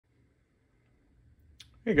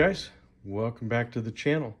Hey guys, welcome back to the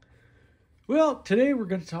channel. Well, today we're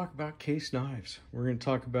going to talk about case knives. We're going to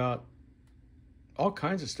talk about all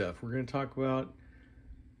kinds of stuff. We're going to talk about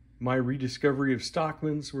my rediscovery of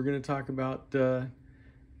Stockmans. We're going to talk about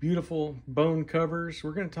beautiful bone covers.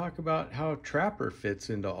 We're going to talk about how Trapper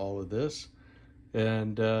fits into all of this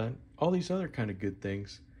and all these other kind of good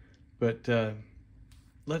things. But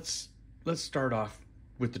let's start off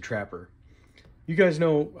with the Trapper. You guys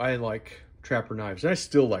know I like Trapper knives, and I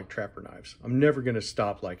still like Trapper knives. I'm never going to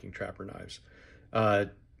stop liking Trapper knives.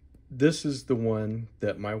 This is the one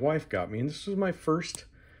that my wife got me, and this was my first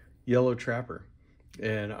yellow Trapper,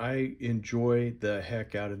 and I enjoy the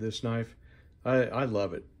heck out of this knife. I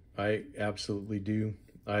love it. I absolutely do.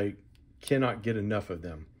 I cannot get enough of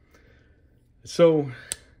them. So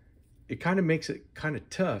it kind of makes it kind of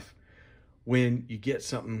tough when you get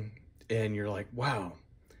something and you're like, wow,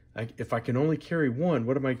 if I can only carry one,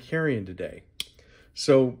 what am I carrying today?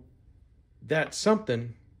 So that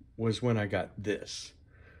something was when I got this.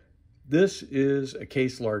 This is a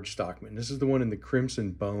Case large Stockman. This is the one in the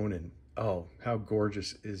crimson bone, and oh, how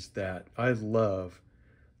gorgeous is that? I love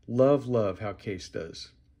how Case does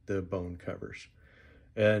the bone covers.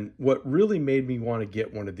 And what really made me want to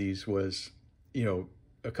get one of these was,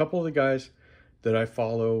 a couple of the guys that I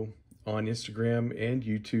follow on Instagram and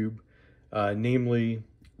YouTube, namely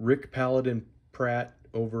Rick Paladin Pratt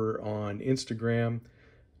over on Instagram,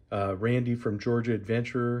 Randy from Georgia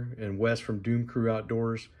Adventurer, and Wes from Doom Crew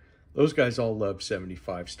Outdoors. Those guys all love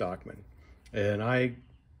 75 Stockman. And I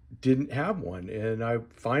didn't have one. And I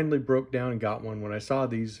finally broke down and got one. When I saw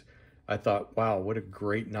these, I thought, wow, what a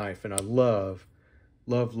great knife. And I love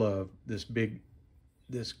this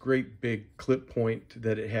great big clip point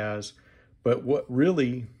that it has. But what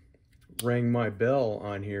really rang my bell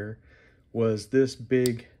on here was this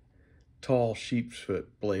big tall sheep's foot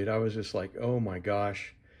blade. I was just like, oh my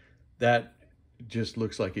gosh, that just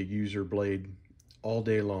looks like a user blade all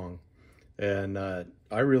day long. And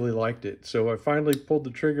I really liked it. So I finally pulled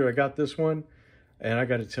the trigger. I got this one, and I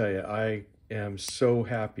got to tell you, I am so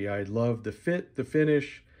happy. I love the fit, the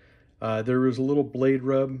finish. There was a little blade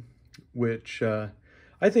rub, which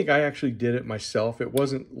I think I actually did it myself. It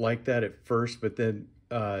wasn't like that at first, but then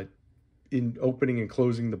in opening and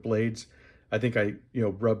closing the blades, I think I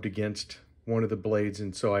rubbed against one of the blades,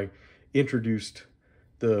 and so I introduced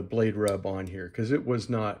the blade rub on here because it was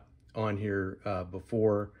not on here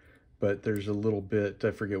before, but there's a little bit,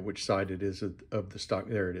 I forget which side it is of the stock.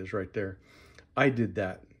 There it is right there. I did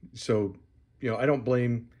that. So, I don't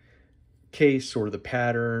blame Case or the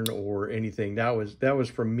pattern or anything. That was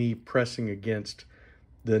from me pressing against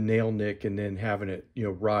the nail nick and then having it,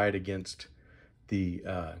 ride against the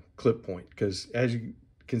clip point, because as you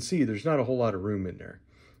can see, there's not a whole lot of room in there,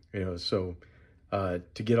 so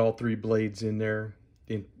to get all three blades in there,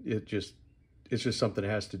 it's just something that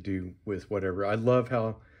has to do with whatever. I love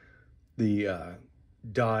how the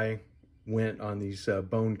dye went on these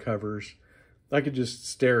bone covers. I could just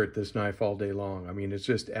stare at this knife all day long. I mean, it's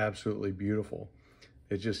just absolutely beautiful.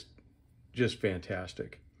 It's just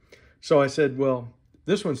fantastic. So I said, well,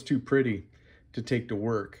 this one's too pretty to take to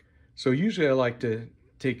work. So usually I like to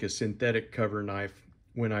take a synthetic cover knife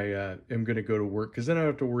when I am going to go to work, because then I don't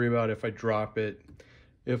have to worry about if I drop it,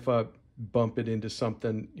 if I bump it into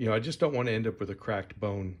something. I just don't want to end up with a cracked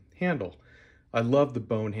bone handle. I love the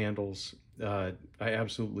bone handles. I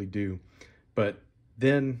absolutely do. But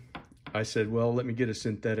then I said, well, let me get a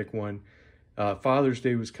synthetic one. Father's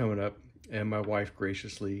Day was coming up, and my wife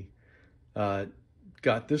graciously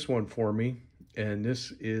got this one for me. And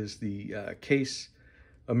this is the Case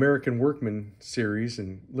American Workman series,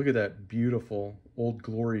 and look at that beautiful Old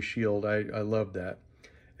Glory shield. I love that.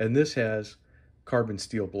 And this has carbon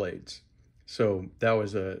steel blades, so that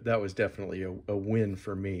was definitely a win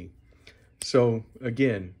for me. So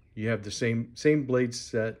again, you have the same blade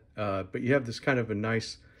set, but you have this kind of a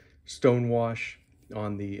nice stone wash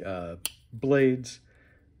on the blades.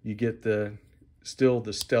 You get still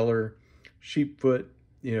the stellar sheepfoot,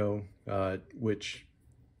 which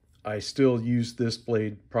I still use this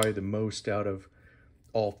blade probably the most out of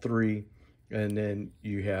all three. And then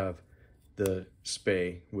you have the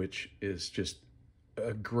Spey, which is just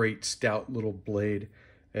a great stout little blade.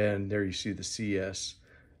 And there you see the CS.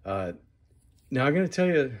 Now I'm going to tell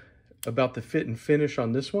you about the fit and finish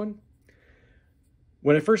on this one.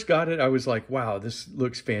 When I first got it, I was like, wow, this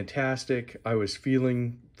looks fantastic. I was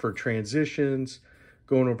feeling for transitions,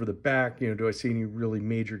 going over the back, do I see any really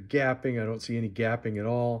major gapping? I don't see any gapping at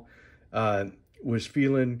all. Was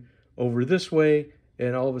feeling over this way,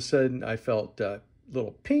 and all of a sudden I felt a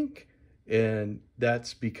little pink, and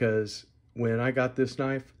that's because when I got this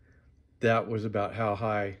knife, that was about how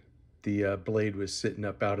high the blade was sitting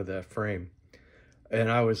up out of that frame. And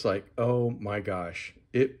I was like, oh my gosh,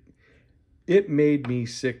 it made me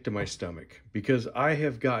sick to my stomach, because I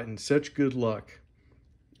have gotten such good luck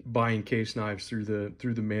buying case knives through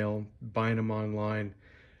the mail, buying them online.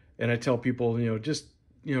 And I tell people, just,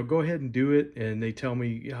 go ahead and do it. And they tell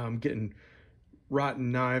me, yeah, I'm getting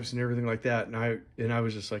rotten knives and everything like that. And I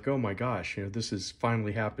was just like, oh my gosh, this has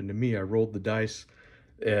finally happened to me. I rolled the dice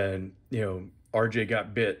and, RJ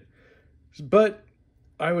got bit. But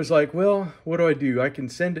I was like, well, what do? I can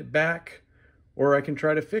send it back, or I can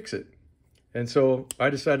try to fix it. And so I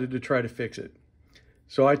decided to try to fix it.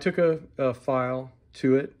 So I took a file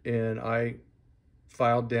to it, and I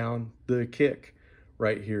filed down the kick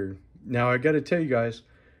right here. Now I got to tell you guys,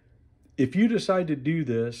 if you decide to do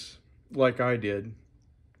this like I did,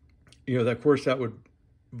 of course that would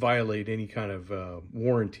violate any kind of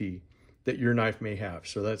warranty that your knife may have.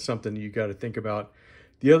 So that's something you got to think about.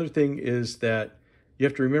 The other thing is that you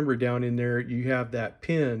have to remember, down in there you have that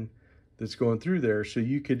pin that's going through there, so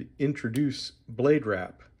you could introduce blade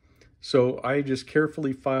wrap. So I just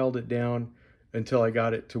carefully filed it down until I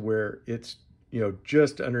got it to where it's,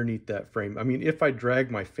 just underneath that frame. I mean, if I drag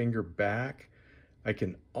my finger back, I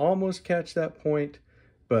can almost catch that point,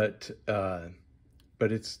 but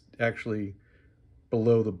it's actually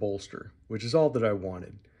below the bolster, which is all that I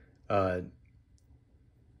wanted.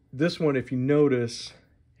 This one, if you notice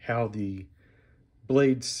how the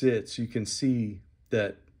blade sits, you can see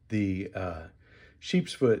that the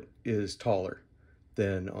sheep's foot is taller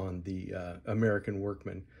than on the American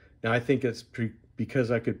Workman. Now, I think it's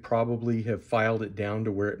because I could probably have filed it down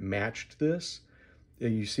to where it matched this.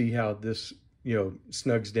 You see how this,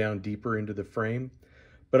 snugs down deeper into the frame.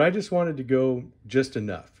 But I just wanted to go just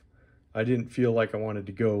enough. I didn't feel like I wanted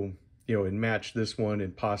to go, and match this one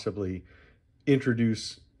and possibly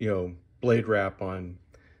introduce, blade wrap on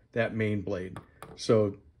that main blade.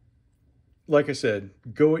 So, like I said,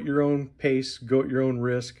 go at your own pace, go at your own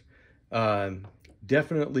risk.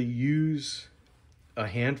 Definitely use a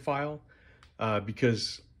hand file,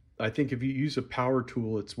 because I think if you use a power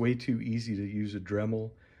tool, it's way too easy to use a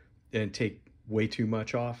Dremel and take way too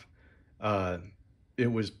much off.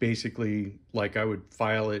 It was basically like I would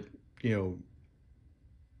file it,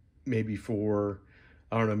 maybe for,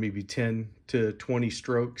 I don't know, maybe 10 to 20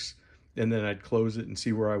 strokes, and then I'd close it and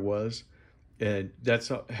see where I was. And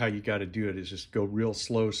that's how you got to do it, is just go real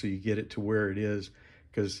slow so you get it to where it is,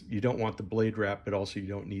 because you don't want the blade wrap, but also you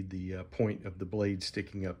don't need the point of the blade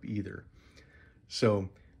sticking up either. So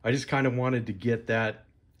I just kind of wanted to get that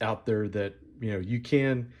out there, that you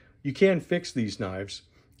can fix these knives,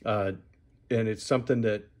 and it's something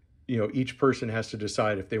that each person has to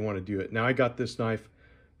decide if they want to do it. Now, I got this knife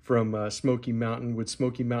from Smoky Mountain. Would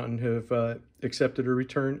Smoky Mountain have accepted a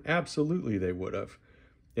return? Absolutely, they would have.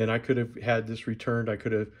 And I could have had this returned. I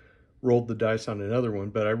could have rolled the dice on another one,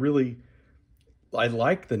 but I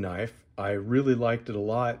like the knife. I really liked it a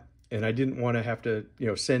lot, and I didn't want to have to,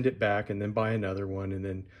 send it back and then buy another one, and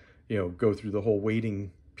then, go through the whole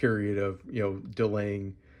waiting period of,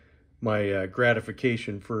 delaying my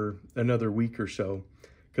gratification for another week or so,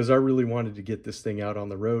 because I really wanted to get this thing out on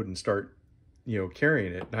the road and start,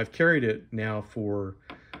 carrying it. And I've carried it now for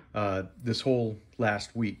this whole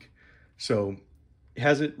last week. So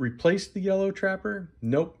has it replaced the yellow trapper?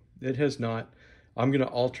 Nope, it has not. I'm going to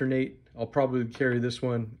alternate. I'll probably carry this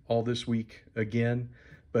one all this week again,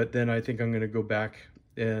 but then I think I'm going to go back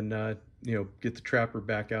and, get the trapper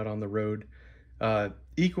back out on the road.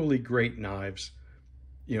 Equally great knives,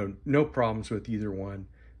 no problems with either one.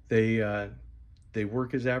 They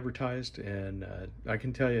work as advertised, and I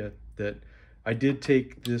can tell you that I did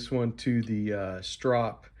take this one to the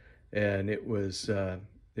strop, and it was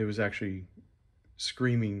actually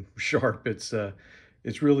screaming sharp.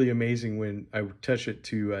 It's really amazing when I touch it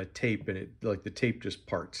to tape, and the tape just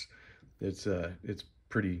parts. It's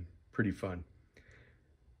pretty fun.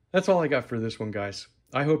 That's all I got for this one, guys.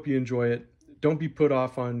 I hope you enjoy it. Don't be put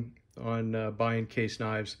off on buying case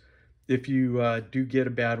knives. If you do get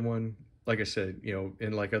a bad one, like I said,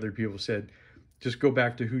 and like other people said, just go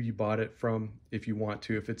back to who you bought it from if you want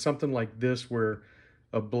to. If it's something like this where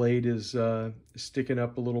a blade is sticking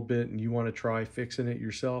up a little bit and you want to try fixing it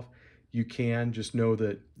yourself, you can. Just know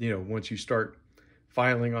that, once you start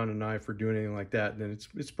filing on a knife or doing anything like that, then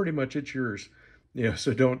it's pretty much yours.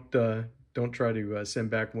 So don't try to send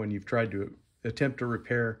back one you've tried to attempt to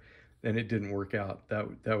repair and it didn't work out.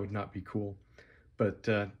 That would not be cool. But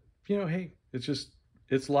hey,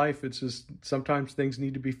 it's life. It's just sometimes things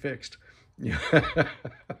need to be fixed.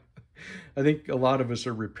 I think a lot of us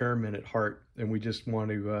are repairmen at heart, and we just want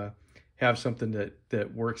to have something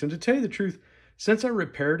that works. And to tell you the truth, since I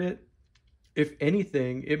repaired it, if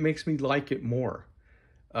anything, it makes me like it more.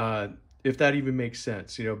 If that even makes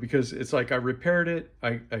sense, because it's like I repaired it,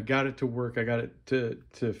 I got it to work, I got it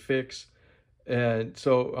to fix, and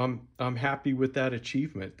so I'm happy with that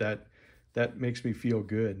achievement. That makes me feel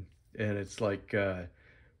good. And it's like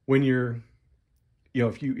when you're,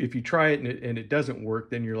 if you try it and it doesn't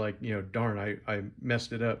work, then you're like, darn, I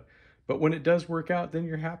messed it up. But when it does work out, then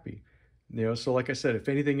you're happy. So like I said, if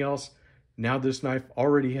anything else, now this knife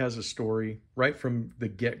already has a story right from the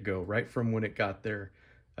get-go, right from when it got there.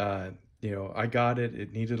 I got it.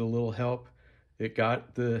 It needed a little help. It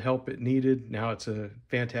got the help it needed. Now it's a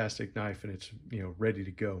fantastic knife, and it's, ready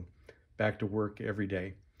to go back to work every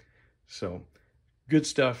day. So good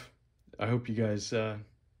stuff. I hope you guys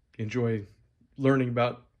enjoy learning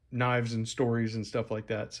about knives and stories and stuff like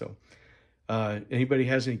that. So anybody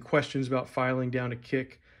has any questions about filing down a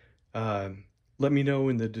kick, let me know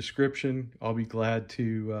in the description. I'll be glad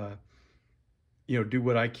to do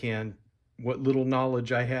what I can. What little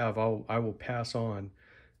knowledge I have, I will pass on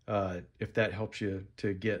if that helps you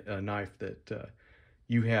to get a knife that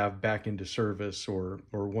you have back into service, or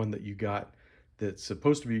one that you got that's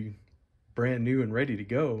supposed to be brand new and ready to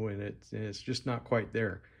go, and it's just not quite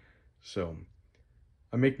there. So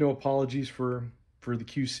I make no apologies for the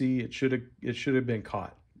QC. It should have been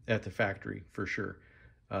caught at the factory for sure.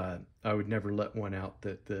 I would never let one out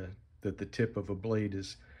that the tip of a blade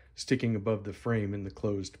is sticking above the frame in the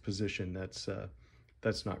closed position.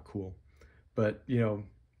 That's not cool. But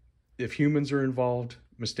if humans are involved,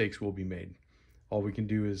 mistakes will be made. All we can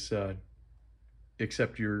do is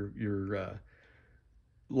accept your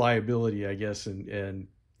liability, I guess, and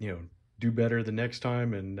do better the next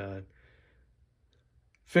time, and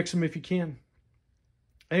fix them if you can.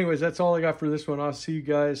 Anyways, that's all I got for this one. I'll see you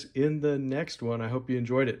guys in the next one. I hope you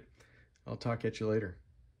enjoyed it. I'll talk at you later.